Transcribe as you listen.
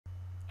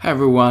Hi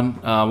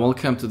everyone,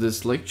 welcome to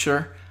this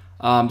lecture.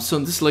 So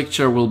in this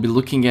lecture we'll be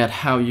looking at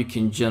how you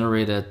can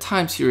generate a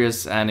time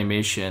series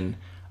animation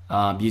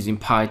using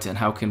Python.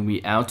 How can we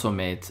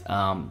automate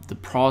the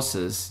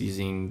process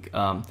using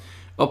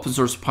open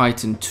source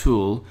Python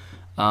tool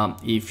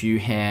if you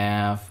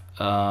have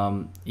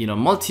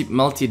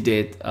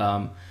multi-date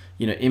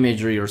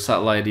imagery or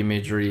satellite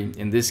imagery,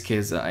 in this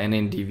case an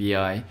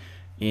NDVI,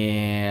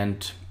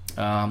 and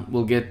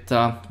we'll get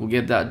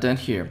that done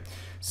here.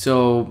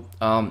 So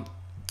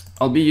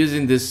I'll be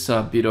using this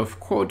bit of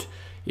code.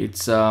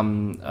 It's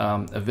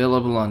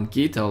available on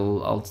Git.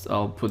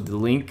 I'll put the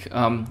link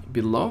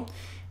below,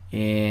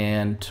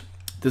 and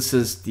this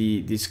is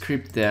the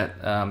script that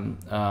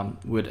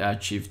would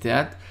achieve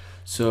that.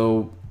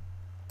 So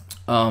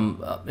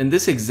in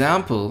this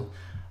example,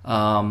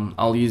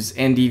 I'll use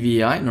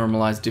NDVI,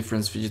 normalized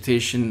difference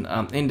vegetation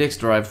index,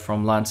 derived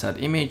from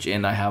Landsat image,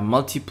 and I have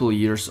multiple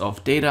years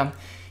of data,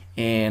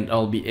 and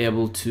I'll be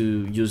able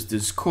to use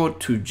this code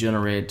to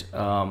generate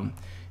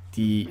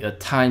the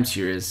time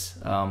series,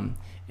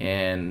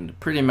 and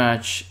pretty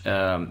much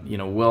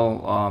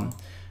well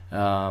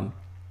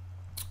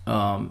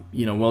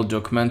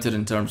documented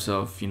in terms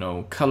of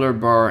color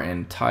bar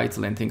and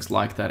title and things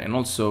like that, and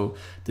also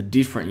the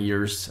different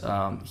years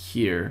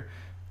here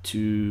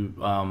to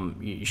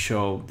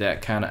show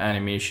that kind of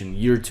animation,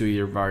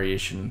 year-to-year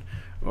variation,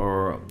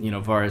 or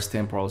various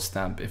temporal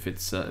stamp if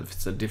it's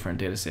a different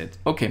data set.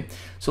 Okay,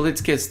 so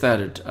let's get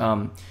started.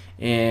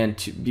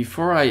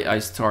 Before I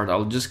start,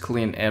 I'll just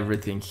clean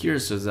everything here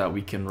so that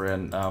we can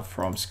run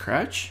from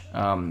scratch,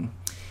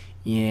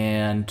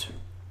 and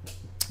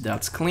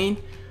that's clean.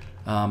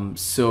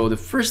 So the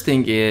first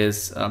thing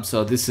is,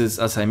 so this is,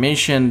 as I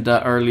mentioned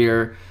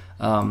earlier,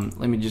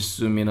 let me just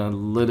zoom in a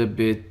little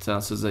bit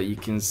so that you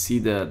can see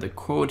the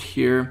code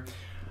here.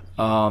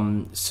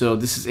 So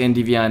this is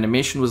NDVI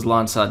animation with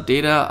Landsat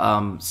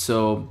data.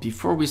 So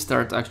before we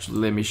start, actually,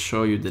 let me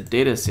show you the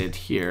data set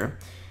here.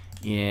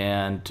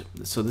 And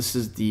so this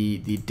is the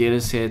data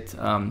set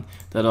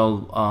that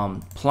I'll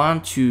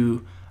plan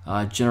to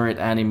generate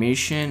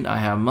animation. I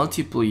have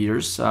multiple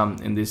years,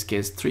 in this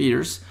case 3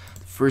 years.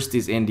 The first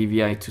is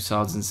NDVI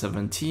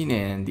 2017,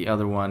 and the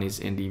other one is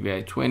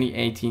NDVI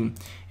 2018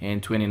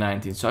 and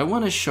 2019. So I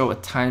want to show a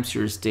time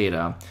series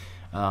data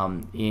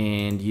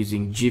and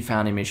using GIF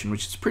animation,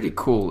 which is pretty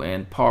cool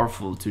and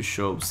powerful to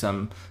show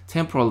some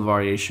temporal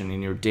variation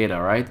in your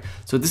data, right?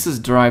 So this is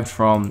derived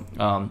from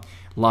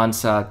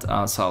Landsat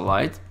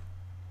satellite.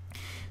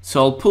 So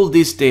I'll pull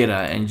this data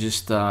and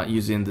just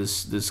using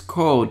this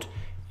code,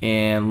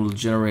 and we'll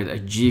generate a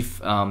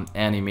GIF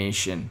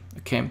animation.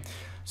 Okay,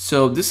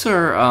 so these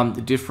are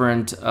the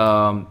different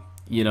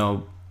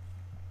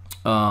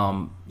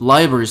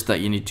libraries that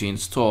you need to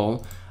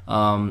install.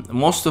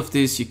 Most of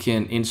these you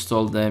can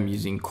install them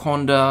using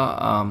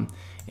Conda,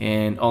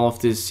 and all of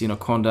this,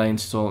 Conda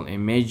install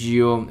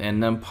Imagio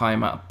and NumPy,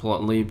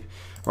 Matplotlib,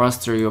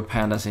 Rasterio,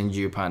 Pandas, and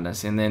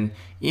GeoPandas. And then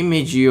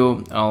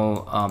Imagio,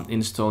 I'll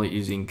install it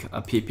using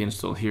a pip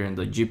install here in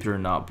the Jupyter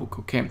notebook.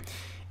 Okay,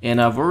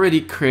 and I've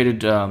already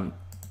created my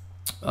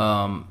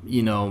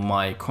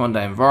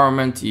Conda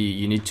environment.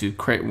 You need to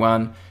create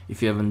one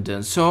if you haven't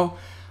done so.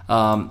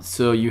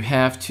 So you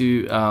have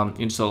to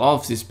install all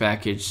of this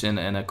package in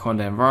a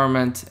Conda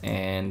environment,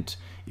 and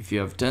if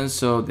you have done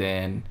so,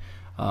 then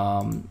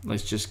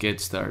let's just get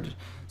started.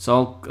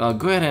 So I'll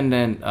go ahead and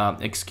then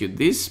execute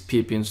this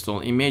pip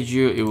install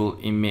Imagio. It will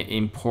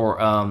import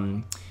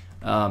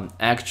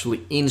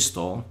actually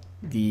install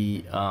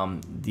the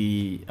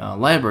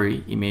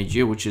library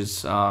Imagio, which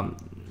is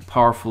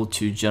powerful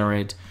to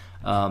generate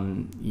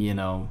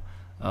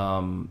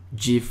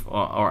GIF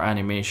or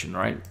animation,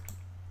 right?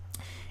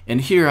 And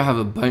here I have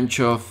a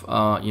bunch of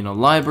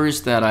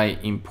libraries that I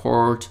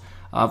import.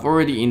 I've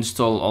already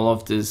installed all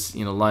of these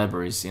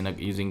libraries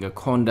using a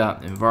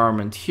Conda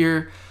environment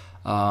here.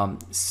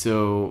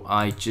 So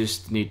I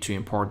just need to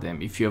import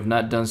them. If you have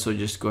not done so,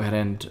 just go ahead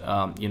and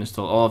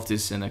install all of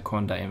this in a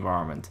Conda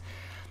environment.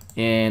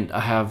 And I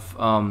have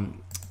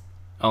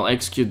I'll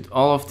execute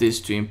all of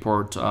this to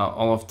import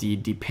all of the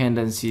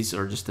dependencies,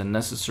 or just the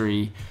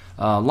necessary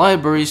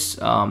libraries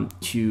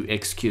to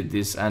execute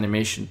this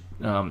animation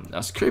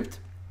script.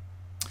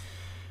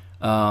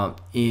 So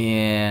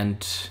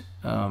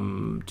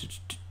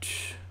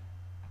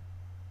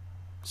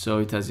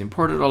it has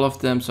imported all of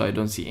them, so I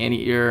don't see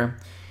any error.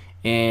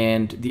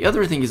 And the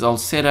other thing is, I'll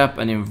set up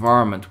an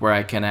environment where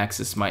I can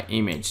access my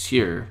image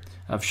here.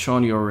 I've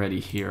shown you already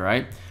here,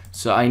 right?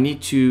 So I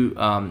need to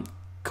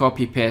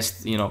copy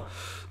paste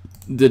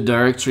the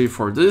directory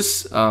for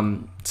this,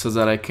 so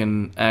that I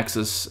can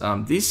access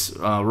this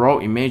raw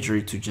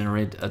imagery to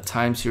generate a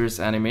time series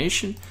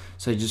animation.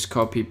 So I just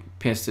copy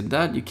pasted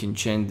that. You can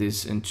change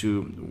this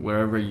into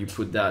wherever you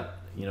put that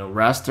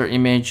raster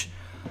image.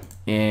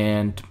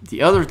 And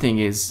the other thing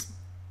is,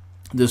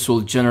 this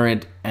will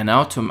generate an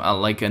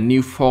like a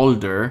new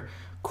folder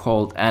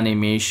called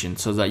animation,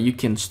 so that you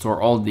can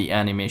store all the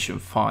animation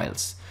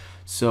files.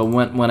 So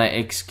when I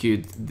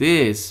execute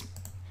this,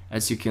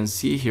 as you can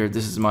see here,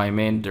 this is my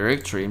main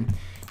directory,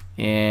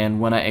 and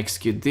when I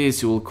execute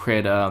this, it will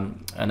create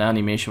an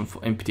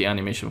empty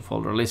animation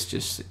folder. Let's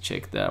just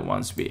check that.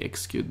 Once we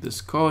execute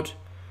this code,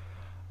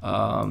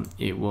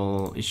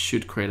 it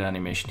should create an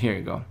animation. Here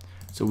you go.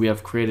 So we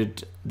have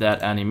created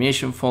that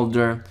animation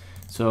folder.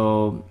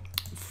 So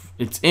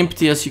it's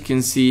empty, as you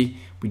can see.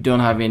 We don't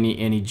have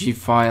any GIF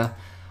file.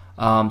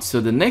 So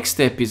the next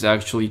step is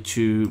actually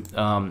to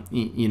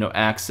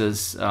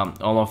access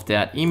all of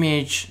that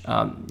image.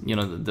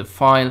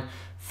 The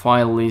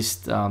file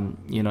list.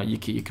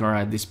 You can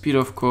write this bit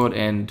of code,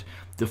 and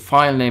the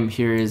file name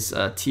here is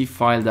TIFF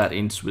file that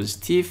ends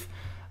with TIFF.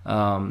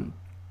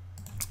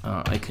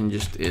 I can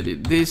just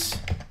edit this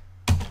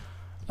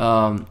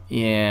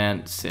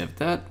and save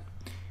that.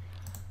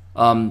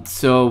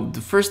 So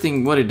the first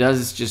thing what it does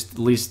is just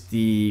list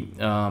the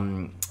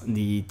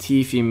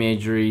TIFF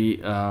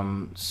imagery.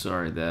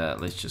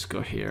 Let's just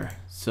go here.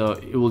 So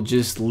it will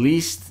just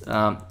list,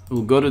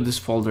 we'll go to this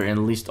folder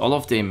and list all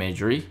of the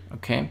imagery,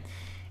 okay?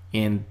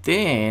 And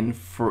then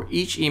for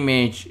each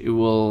image, it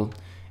will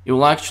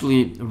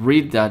actually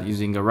read that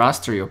using a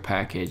rasterio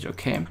package,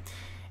 okay?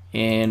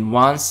 And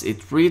once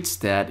it reads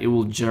that, it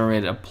will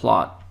generate a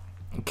plot,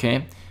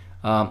 okay?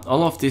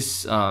 All of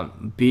this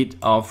bit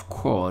of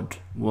code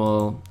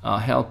will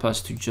help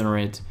us to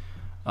generate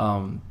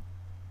the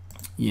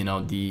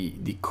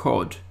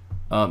code,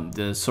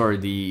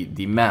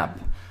 the map,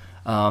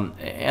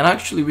 and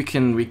actually we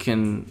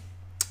can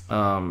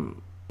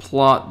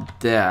plot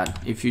that.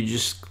 If you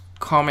just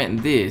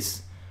comment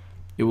this,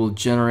 it will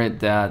generate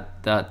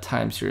that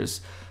time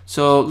series.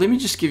 So let me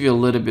just give you a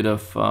little bit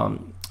of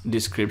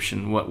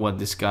description what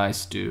these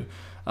guys do.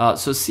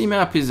 So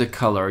CMap is a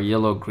color,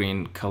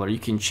 yellow-green color. You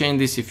can change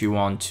this if you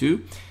want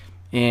to,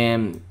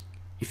 and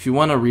if you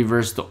want to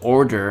reverse the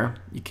order,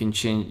 you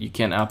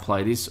can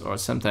apply this, or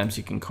sometimes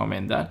you can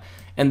comment that.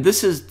 And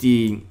this is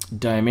the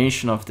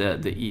dimension of the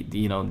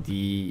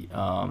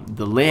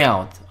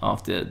layout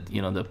of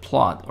the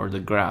plot or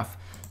the graph,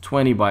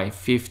 20 by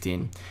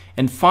 15.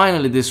 And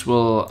finally, this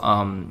will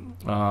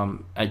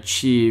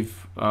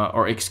achieve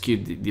or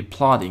execute the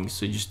plotting.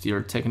 So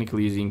you're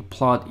technically using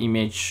plot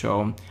image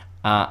show,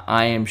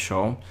 IM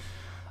show.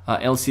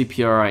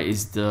 LCPRI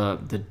is the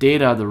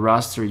data, the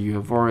raster you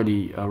have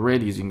already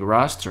read using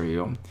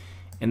rasterio,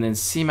 and then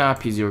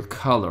CMap is your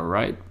color,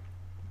 right?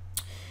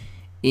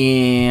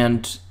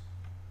 And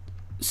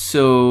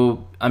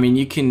so I mean,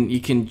 you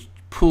can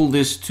pull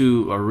this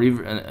to a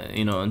reverse,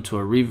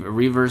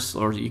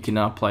 or you can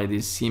apply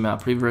this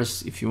CMap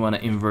reverse if you want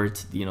to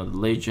invert the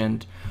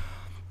legend.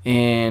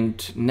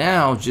 And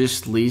now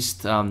just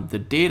list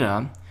the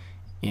data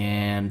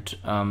and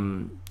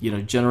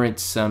generate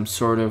some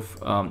sort of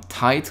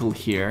title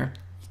here.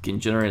 You can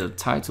generate a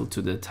title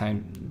to the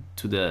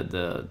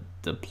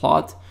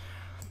plot,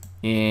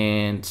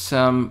 and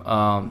some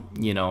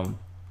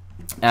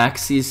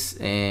axis,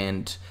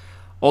 and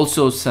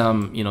also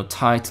some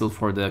title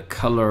for the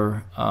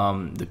color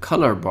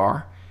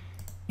bar,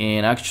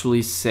 and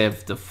actually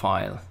save the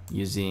file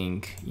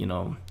using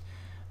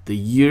the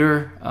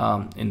year,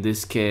 in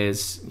this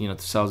case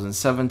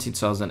 2017,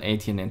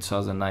 2018, and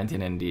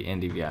 2019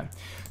 NDVI.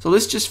 So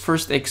let's just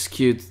first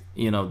execute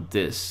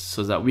this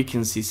so that we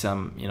can see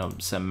some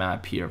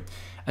map here.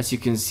 As you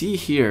can see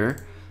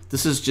here,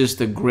 this is just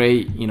a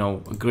gray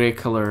gray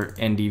color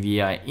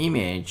NDVI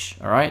image.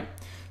 All right,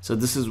 so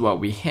this is what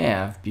we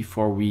have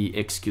before we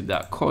execute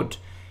that code.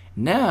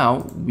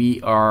 Now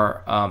we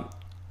are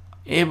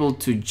able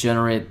to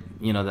generate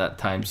that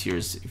time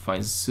series. If I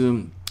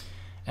zoom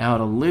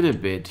out a little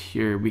bit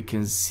here, we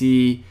can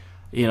see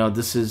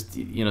this is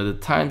the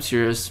time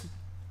series,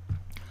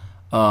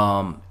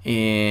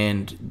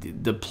 and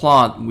the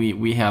plot,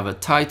 we have a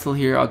title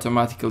here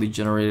automatically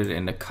generated,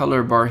 and the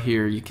color bar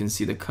here, you can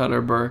see the color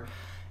bar,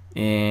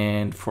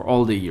 and for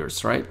all the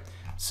years, right?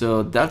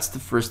 So that's the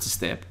first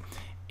step.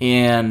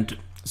 And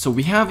so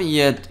we haven't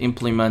yet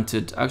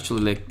implemented,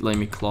 actually let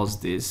me close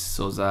this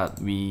so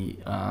that we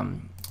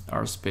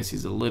our space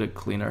is a little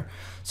cleaner.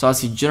 So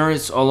as it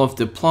generates all of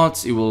the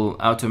plots, it will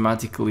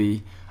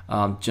automatically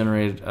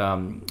generate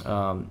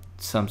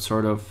some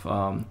sort of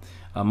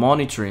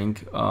monitoring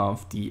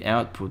of the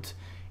output.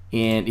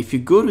 And if you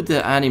go to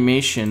the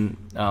animation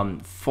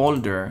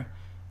folder,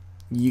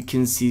 you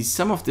can see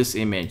some of this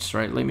image,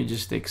 right? Let me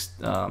just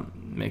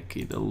make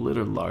it a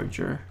little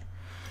larger.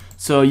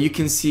 So you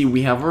can see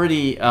we have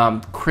already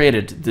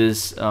created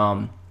this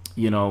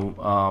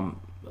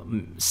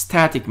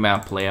static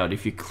map layout.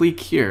 If you click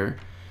here,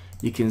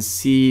 you can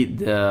see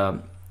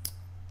the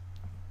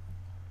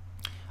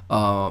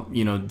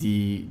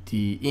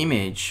the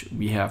image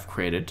we have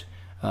created.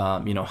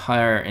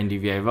 Higher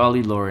NDVI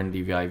value, lower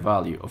NDVI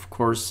value. Of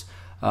course,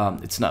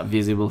 it's not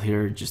visible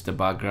here, just the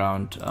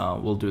background.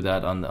 We'll do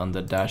that on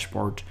the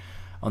dashboard,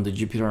 on the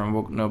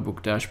Jupyter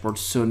Notebook dashboard.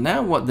 So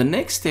now what the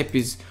next step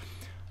is,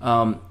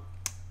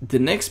 the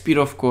next bit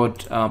of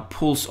code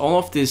pulls all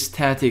of these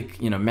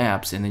static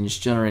maps and then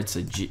just generates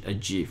a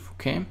GIF.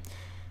 Okay,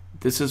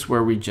 this is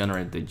where we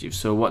generate the GIF.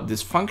 So what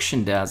this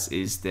function does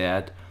is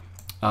that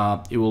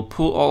it will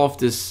pull all of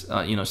this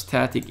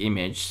static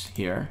image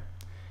here,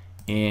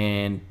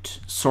 and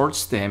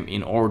sorts them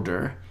in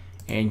order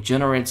and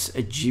generates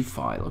a GIF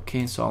file.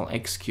 Okay, so I'll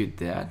execute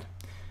that.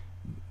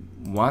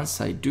 Once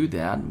I do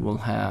that, we'll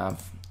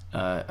have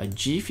a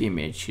GIF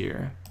image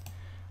here.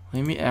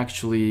 Let me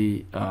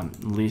actually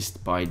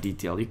list by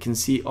detail. You can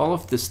see all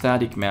of the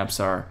static maps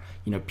are,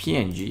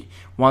 PNG.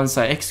 Once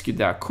I execute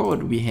that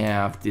code, we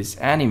have this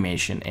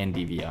animation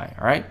NDVI.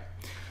 All right,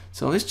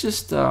 so let's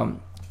just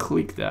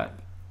click that.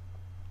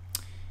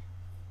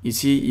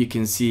 You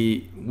can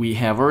see we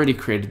have already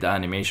created the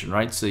animation,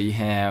 right? So you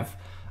have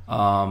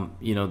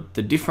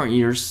the different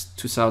years,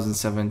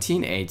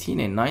 2017, 18,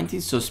 and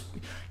 19. So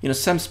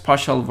some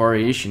spatial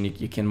variation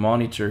you can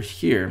monitor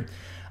here.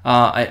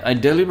 I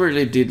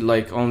deliberately did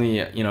like only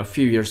a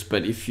few years,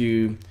 but if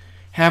you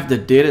have the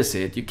data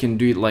set, you can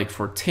do it like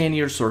for 10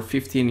 years or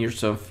 15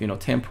 years of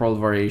temporal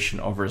variation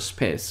over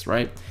space,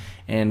 right?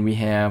 And we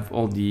have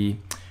all the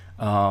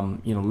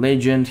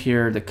legend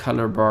here, the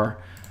color bar.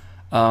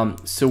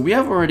 So we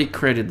have already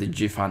created the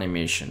GIF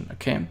animation,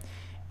 okay?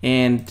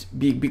 And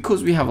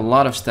because we have a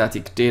lot of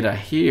static data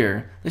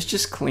here, let's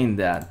just clean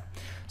that.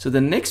 So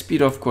the next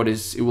bit of code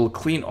is it will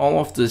clean all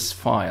of these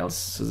files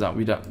so that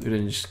we don't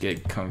just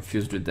get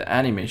confused with the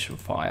animation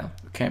file,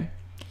 okay?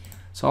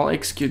 So I'll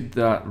execute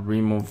the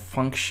remove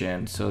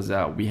function so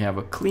that we have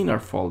a cleaner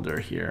folder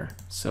here.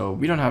 So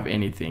we don't have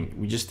anything,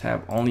 we just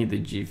have only the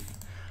GIF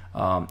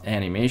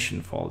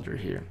animation folder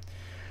here.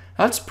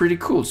 That's pretty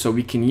cool. So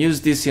we can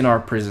use this in our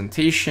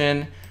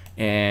presentation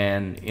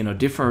and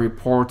different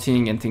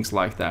reporting and things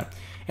like that.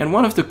 And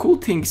one of the cool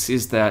things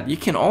is that you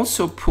can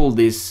also pull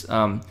this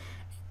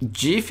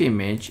GIF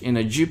image in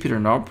a Jupyter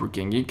notebook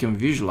and you can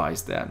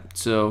visualize that.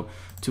 So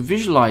to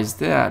visualize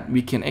that,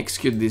 we can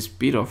execute this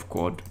bit of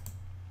code.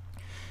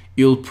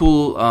 You'll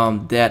pull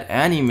that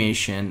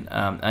animation,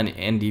 an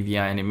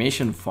NDVI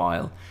animation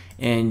file,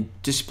 and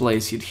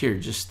displays it here.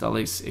 Just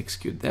let's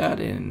execute that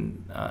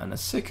in a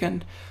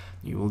second.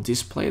 You will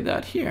display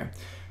that here.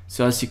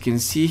 So as you can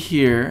see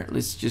here,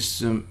 let's just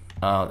zoom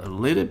out a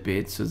little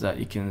bit so that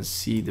you can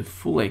see the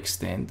full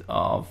extent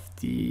of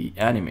the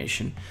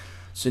animation.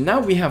 So now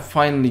we have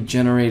finally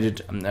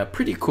generated a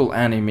pretty cool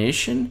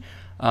animation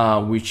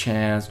which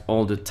has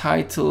all the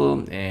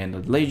title and the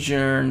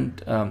legend,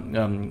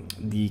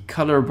 the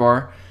color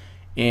bar,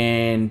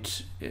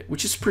 and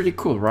which is pretty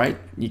cool, right?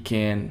 You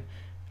can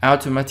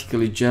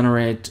automatically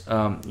generate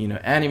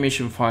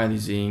animation file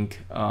using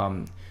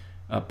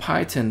a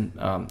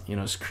Python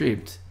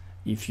script.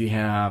 If you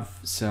have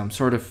some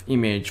sort of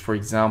image, for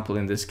example,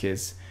 in this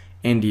case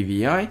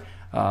NDVI,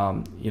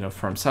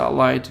 from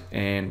satellite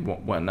and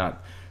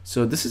whatnot.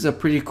 So this is a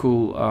pretty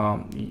cool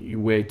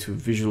way to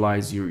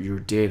visualize your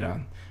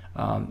data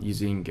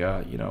using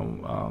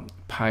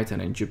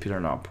Python and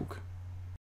Jupyter Notebook.